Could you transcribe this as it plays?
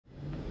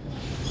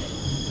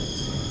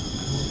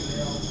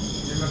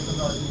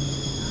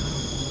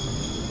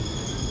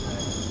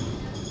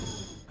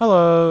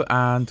Hello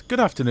and good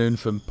afternoon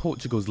from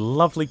Portugal's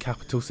lovely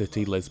capital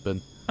city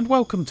Lisbon, and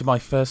welcome to my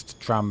first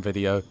tram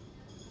video.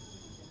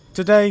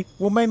 Today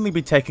we'll mainly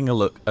be taking a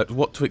look at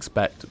what to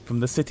expect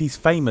from the city's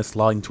famous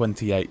Line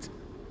 28,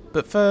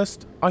 but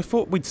first I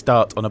thought we'd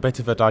start on a bit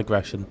of a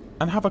digression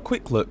and have a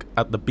quick look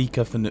at the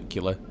Beaker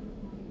funicular.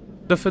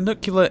 The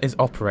funicular is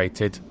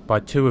operated by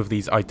two of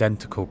these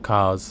identical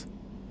cars.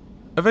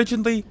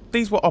 Originally,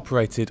 these were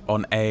operated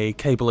on a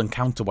cable and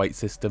counterweight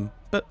system,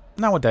 but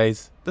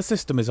nowadays, the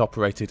system is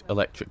operated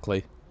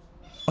electrically.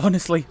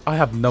 Honestly, I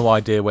have no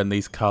idea when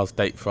these cars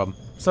date from,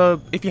 so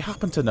if you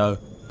happen to know,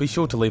 be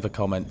sure to leave a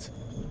comment.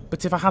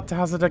 But if I had to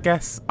hazard a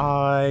guess,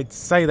 I'd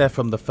say they're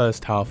from the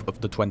first half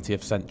of the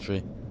 20th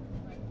century.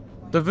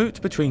 The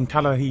route between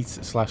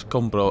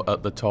Carris/Campo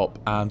at the top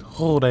and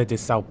Ourique de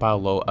São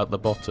Paulo at the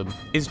bottom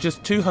is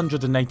just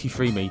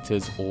 283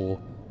 metres or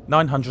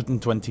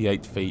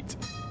 928 feet.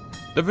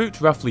 The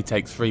route roughly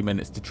takes 3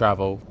 minutes to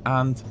travel,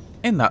 and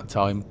in that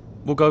time,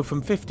 we'll go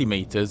from 50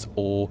 metres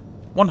or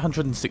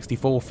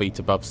 164 feet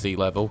above sea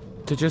level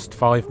to just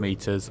 5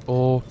 metres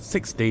or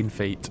 16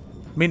 feet,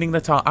 meaning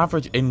that our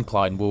average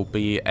incline will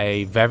be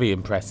a very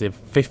impressive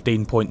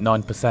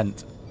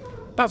 15.9%.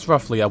 That's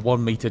roughly a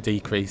 1 metre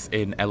decrease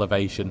in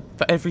elevation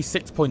for every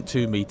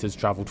 6.2 metres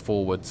travelled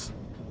forwards.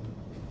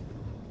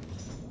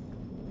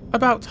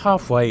 About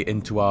halfway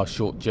into our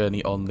short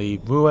journey on the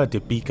Rua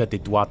de Bica de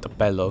Duarte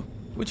Belo,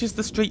 which is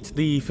the street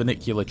the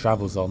funicular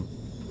travels on,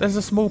 there's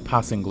a small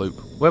passing loop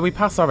where we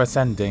pass our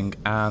ascending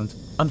and,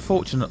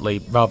 unfortunately,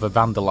 rather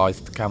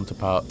vandalised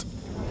counterpart.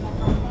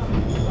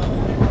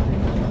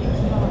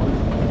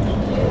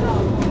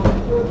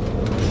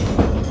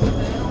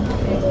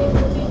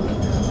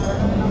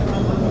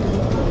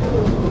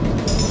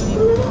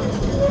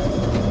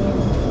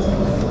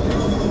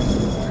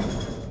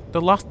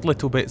 The last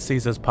little bit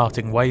sees us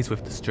parting ways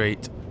with the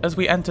street as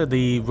we enter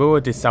the Rua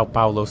de São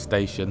Paulo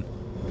station.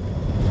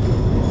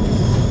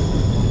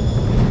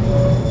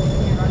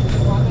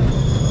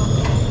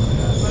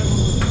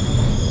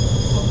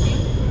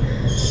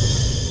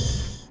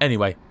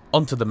 Anyway,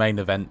 on to the main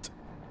event.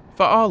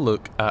 For our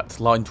look at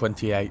Line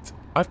 28,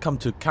 I've come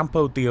to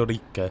Campo de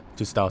Ourique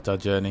to start our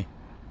journey.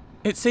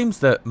 It seems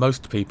that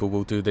most people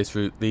will do this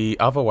route the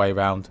other way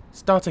round,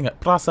 starting at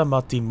Praça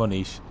Martim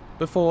Moniz,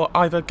 before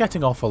either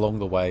getting off along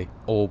the way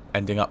or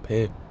ending up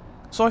here.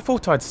 So I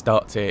thought I'd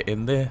start here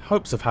in the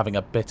hopes of having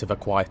a bit of a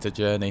quieter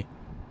journey.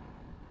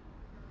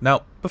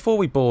 Now, before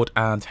we board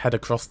and head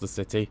across the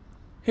city,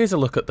 here's a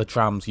look at the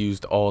trams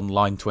used on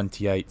Line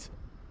 28.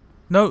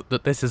 Note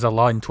that this is a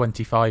Line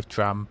 25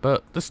 tram,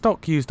 but the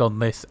stock used on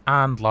this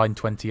and Line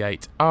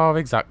 28 are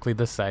exactly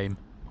the same.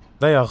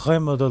 They are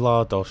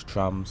Remodelados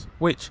trams,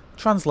 which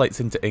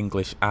translates into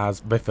English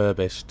as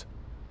refurbished.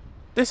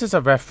 This is a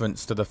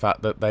reference to the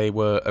fact that they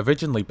were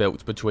originally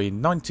built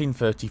between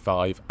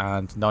 1935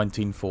 and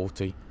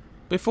 1940,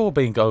 before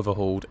being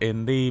overhauled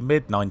in the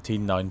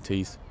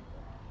mid-1990s.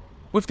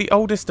 With the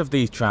oldest of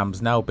these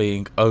trams now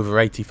being over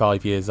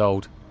 85 years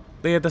old,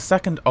 they are the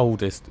second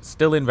oldest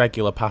still in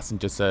regular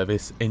passenger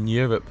service in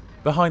Europe,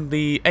 behind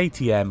the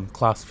ATM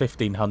Class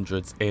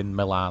 1500s in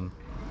Milan.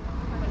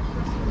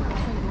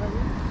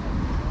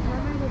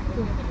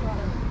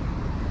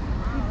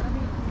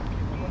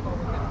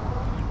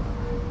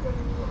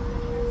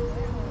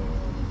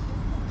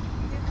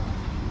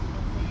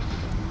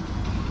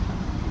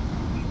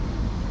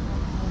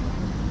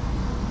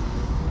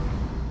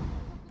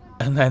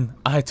 And then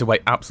I had to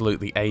wait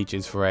absolutely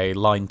ages for a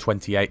Line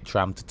 28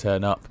 tram to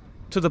turn up,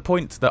 to the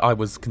point that I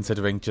was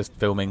considering just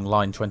filming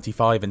Line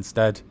 25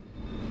 instead.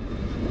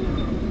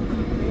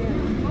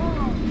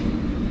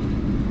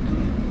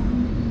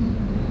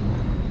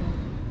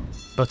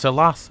 But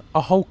alas,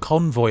 a whole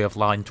convoy of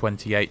Line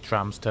 28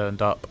 trams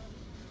turned up.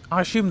 I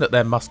assumed that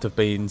there must have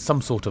been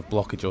some sort of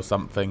blockage or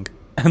something,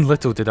 and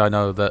little did I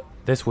know that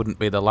this wouldn't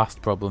be the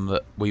last problem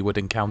that we would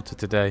encounter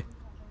today.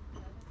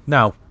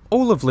 Now,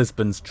 all of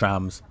Lisbon's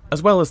trams,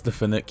 as well as the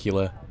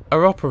funicular,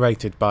 are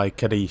operated by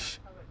Carris,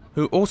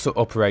 who also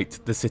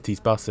operate the city's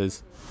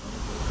buses.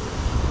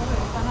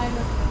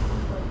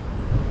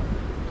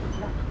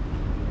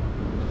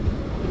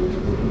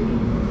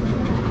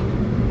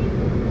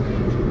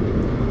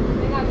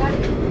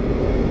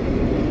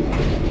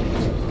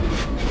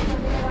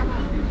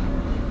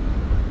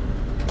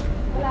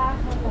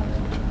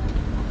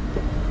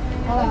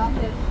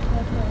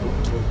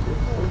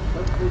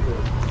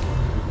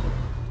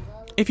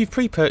 If you've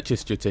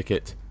pre-purchased your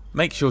ticket,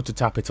 make sure to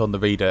tap it on the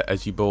reader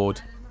as you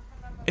board.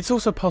 It's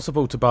also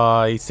possible to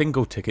buy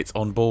single tickets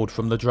on board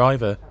from the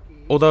driver,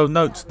 although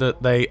note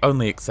that they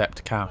only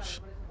accept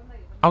cash.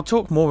 I'll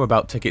talk more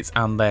about tickets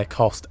and their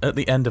cost at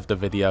the end of the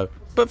video,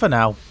 but for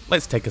now,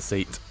 let's take a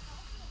seat.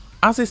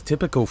 As is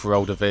typical for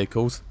older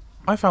vehicles,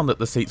 I found that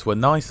the seats were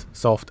nice,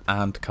 soft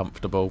and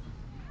comfortable.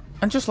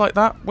 And just like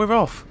that, we're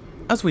off.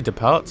 As we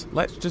depart,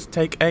 let's just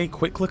take a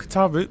quick look at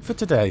our route for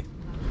today.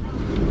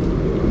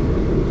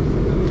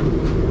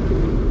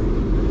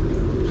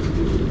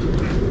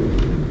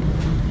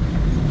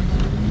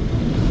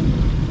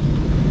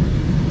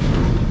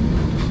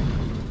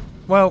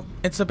 Well,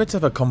 it's a bit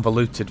of a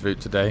convoluted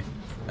route today,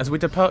 as we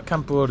depart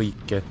Campo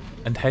Ourique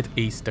and head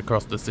east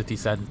across the city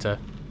centre.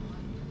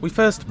 We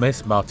first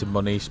miss Martim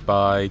Moniz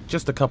by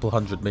just a couple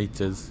hundred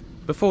metres,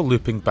 before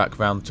looping back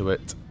round to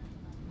it.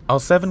 Our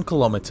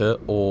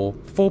 7km or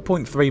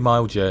 4.3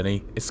 mile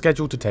journey is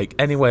scheduled to take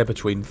anywhere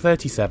between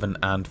 37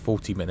 and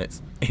 40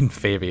 minutes, in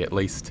theory at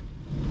least.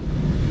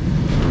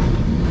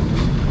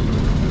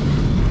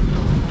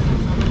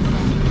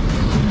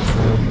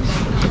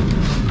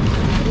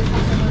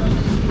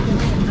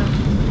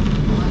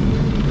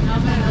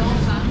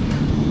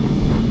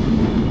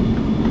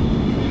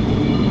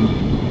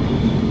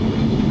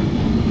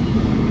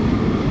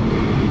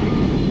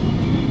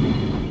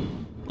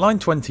 Line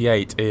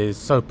 28 is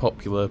so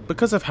popular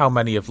because of how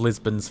many of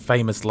Lisbon's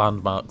famous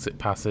landmarks it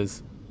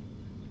passes.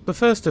 The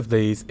first of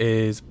these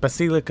is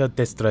Basilica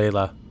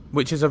d'Estrela,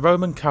 which is a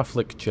Roman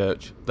Catholic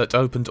church that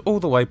opened all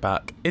the way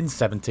back in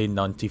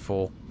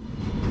 1794.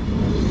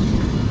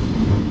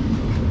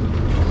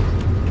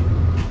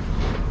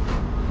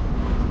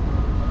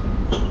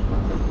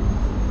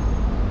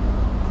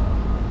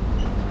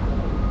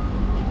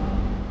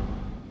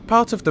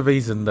 Part of the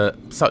reason that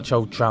such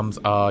old trams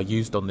are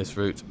used on this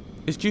route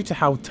is due to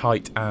how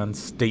tight and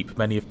steep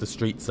many of the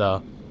streets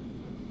are.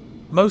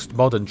 Most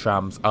modern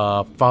trams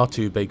are far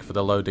too big for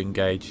the loading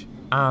gauge,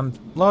 and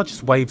large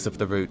swathes of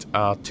the route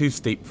are too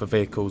steep for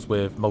vehicles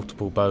with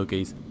multiple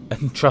bogies,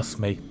 and trust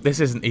me, this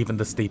isn't even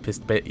the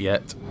steepest bit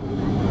yet.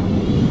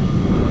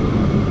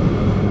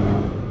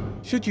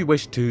 Should you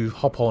wish to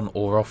hop on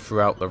or off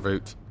throughout the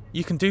route,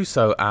 you can do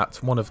so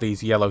at one of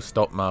these yellow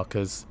stop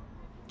markers.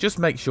 Just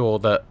make sure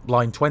that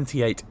line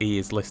 28E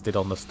is listed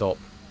on the stop,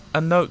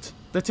 and note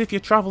that if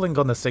you're travelling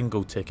on a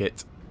single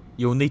ticket,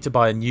 you'll need to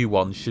buy a new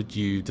one should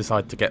you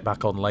decide to get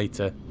back on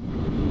later.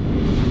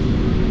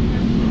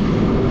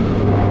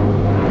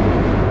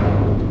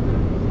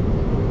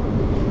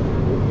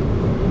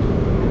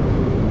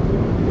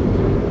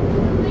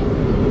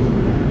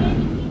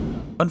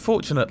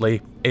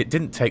 Unfortunately, it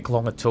didn't take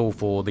long at all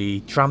for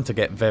the tram to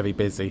get very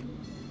busy.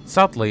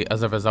 Sadly,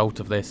 as a result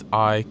of this,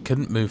 I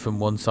couldn't move from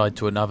one side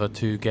to another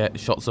to get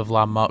shots of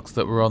landmarks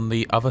that were on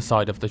the other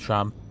side of the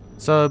tram.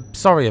 So,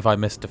 sorry if I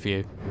missed a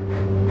few.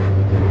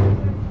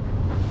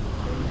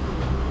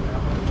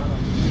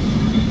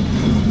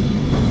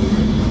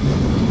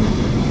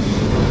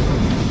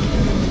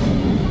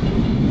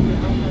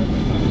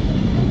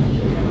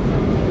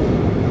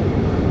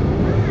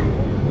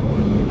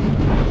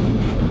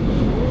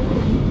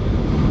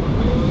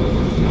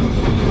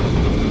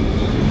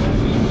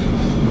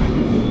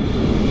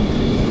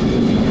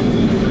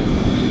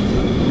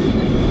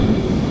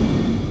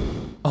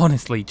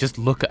 Honestly, just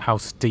look at how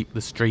steep the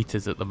street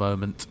is at the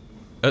moment.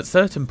 At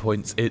certain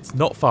points, it's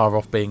not far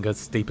off being as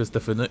steep as the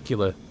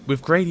funicular,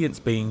 with gradients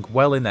being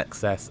well in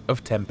excess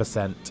of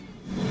 10%.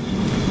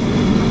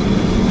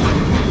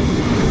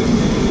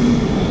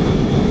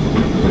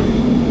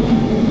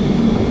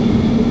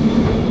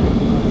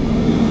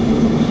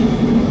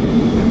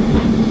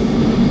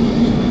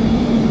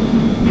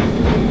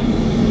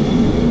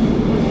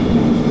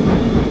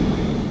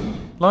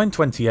 Line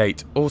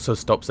 28 also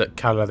stops at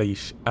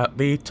Carris at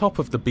the top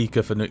of the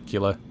Beaker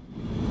funicular.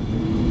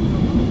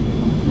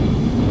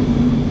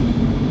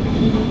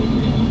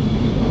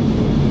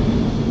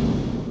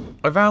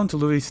 Around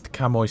Luis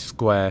Camões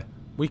Square,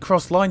 we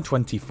cross line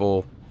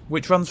 24,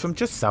 which runs from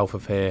just south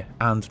of here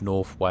and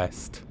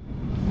northwest.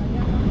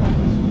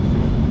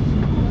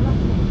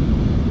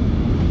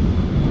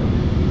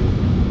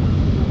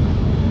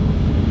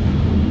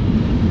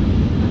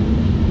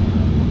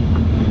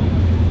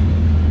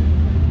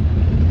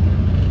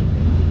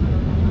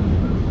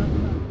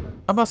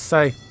 I must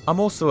say, I'm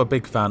also a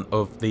big fan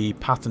of the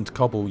patterned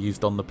cobble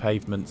used on the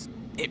pavements.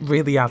 It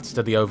really adds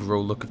to the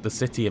overall look of the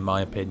city in my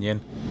opinion.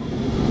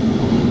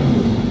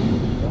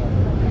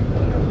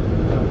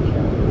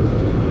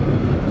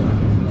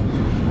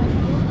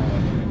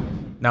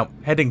 Now,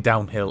 heading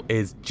downhill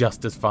is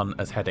just as fun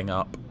as heading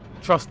up.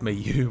 Trust me,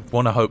 you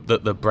want to hope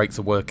that the brakes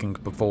are working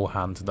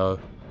beforehand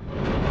though.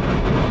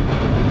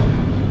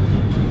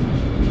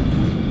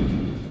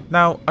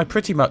 Now, I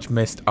pretty much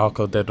missed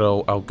Arco de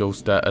Ro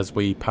Augusta as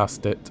we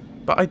passed it,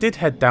 but I did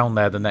head down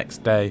there the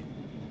next day.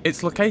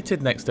 It's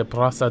located next to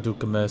Praça do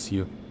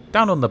Comércio,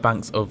 down on the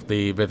banks of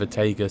the River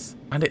Tagus,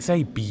 and it's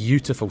a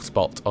beautiful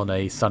spot on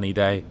a sunny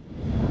day.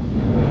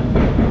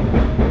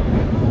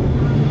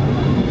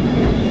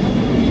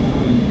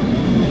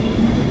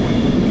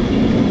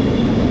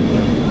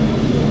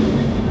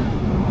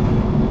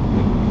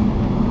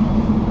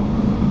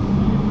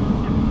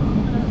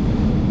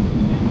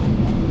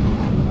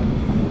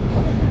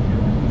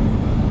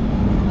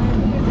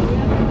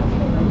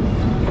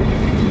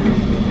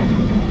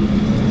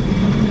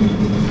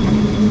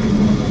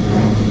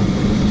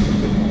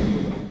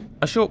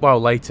 A short while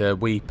later,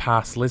 we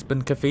pass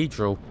Lisbon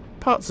Cathedral,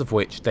 parts of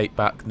which date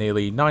back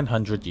nearly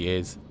 900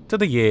 years to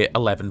the year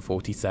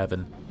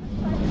 1147.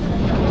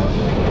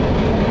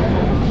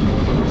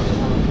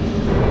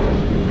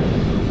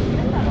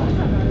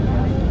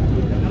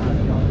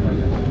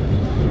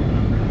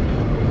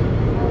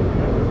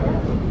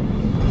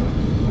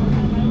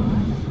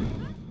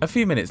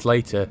 few minutes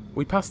later,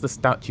 we pass the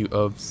statue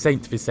of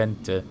Saint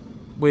Vicente,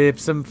 with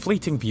some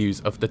fleeting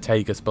views of the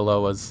Tagus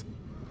below us.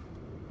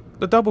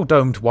 The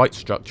double-domed white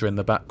structure in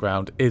the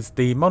background is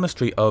the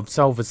monastery of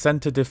São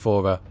Vicente de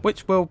Fora,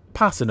 which we'll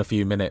pass in a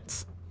few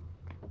minutes.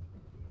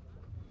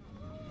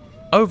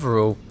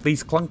 Overall,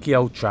 these clunky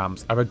old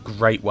trams are a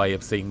great way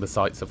of seeing the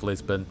sights of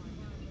Lisbon.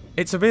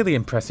 It's a really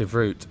impressive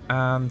route,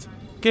 and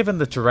given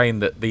the terrain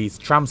that these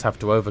trams have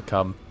to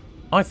overcome,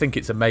 I think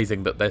it's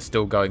amazing that they're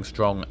still going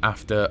strong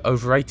after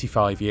over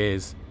 85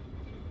 years.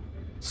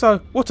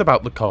 So, what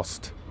about the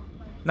cost?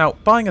 Now,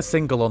 buying a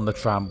single on the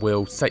tram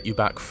will set you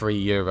back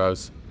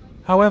 €3.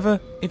 However,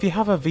 if you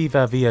have a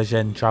Viva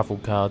Viagen travel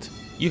card,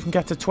 you can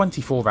get a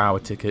 24-hour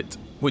ticket,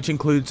 which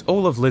includes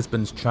all of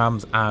Lisbon's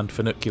trams and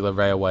funicular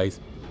railways,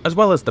 as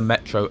well as the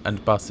metro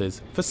and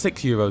buses, for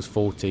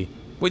 €6.40,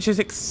 which is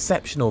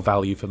exceptional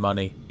value for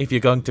money if you're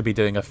going to be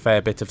doing a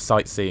fair bit of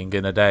sightseeing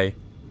in a day.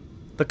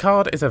 The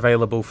card is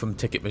available from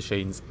ticket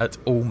machines at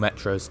all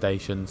metro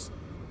stations.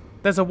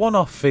 There's a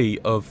one-off fee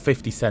of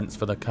 50 cents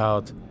for the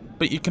card,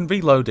 but you can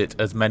reload it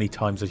as many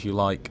times as you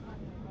like.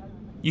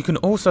 You can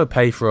also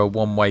pay for a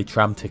one-way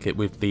tram ticket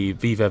with the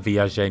Viva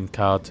Viagen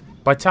card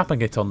by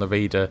tapping it on the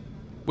reader,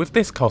 with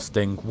this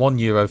costing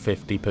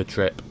 €1.50 per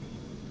trip.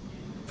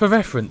 For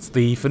reference,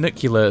 the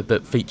funicular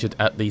that featured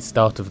at the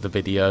start of the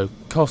video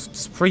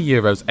costs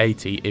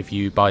 €3.80 if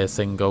you buy a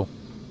single.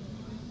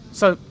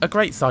 So, a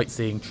great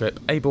sightseeing trip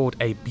aboard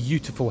a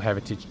beautiful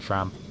heritage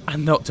tram,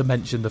 and not to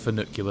mention the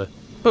funicular.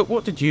 But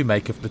what did you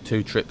make of the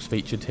two trips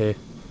featured here?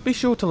 Be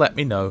sure to let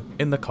me know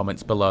in the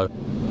comments below.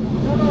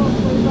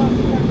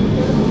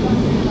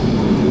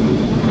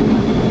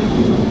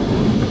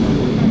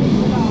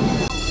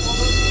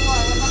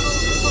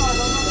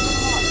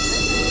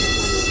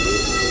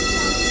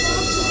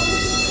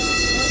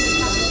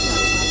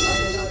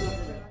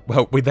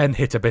 Well, we then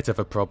hit a bit of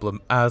a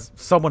problem, as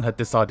someone had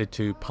decided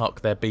to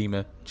park their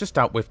beamer just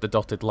out with the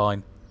dotted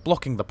line,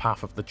 blocking the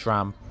path of the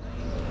tram.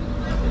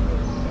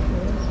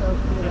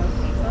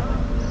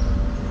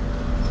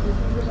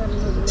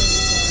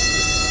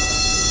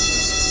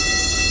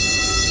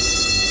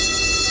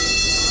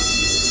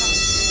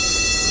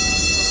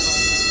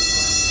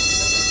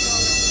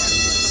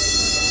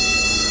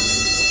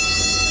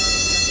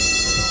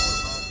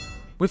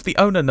 With the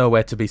owner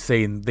nowhere to be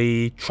seen,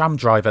 the tram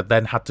driver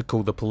then had to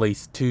call the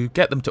police to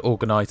get them to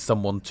organise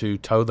someone to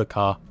tow the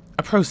car,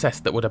 a process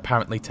that would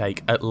apparently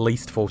take at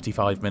least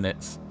 45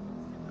 minutes.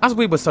 As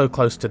we were so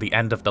close to the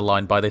end of the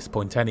line by this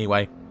point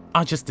anyway,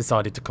 I just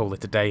decided to call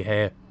it a day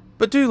here.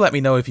 But do let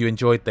me know if you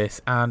enjoyed this,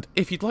 and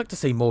if you'd like to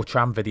see more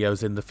tram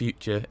videos in the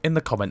future in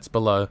the comments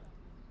below.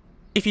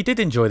 If you did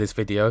enjoy this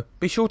video,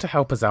 be sure to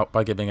help us out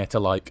by giving it a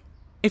like.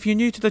 If you're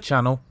new to the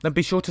channel, then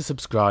be sure to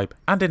subscribe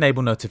and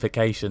enable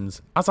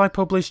notifications, as I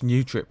publish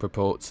new trip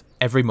reports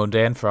every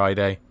Monday and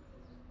Friday.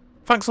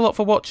 Thanks a lot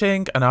for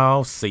watching, and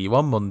I'll see you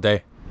on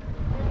Monday.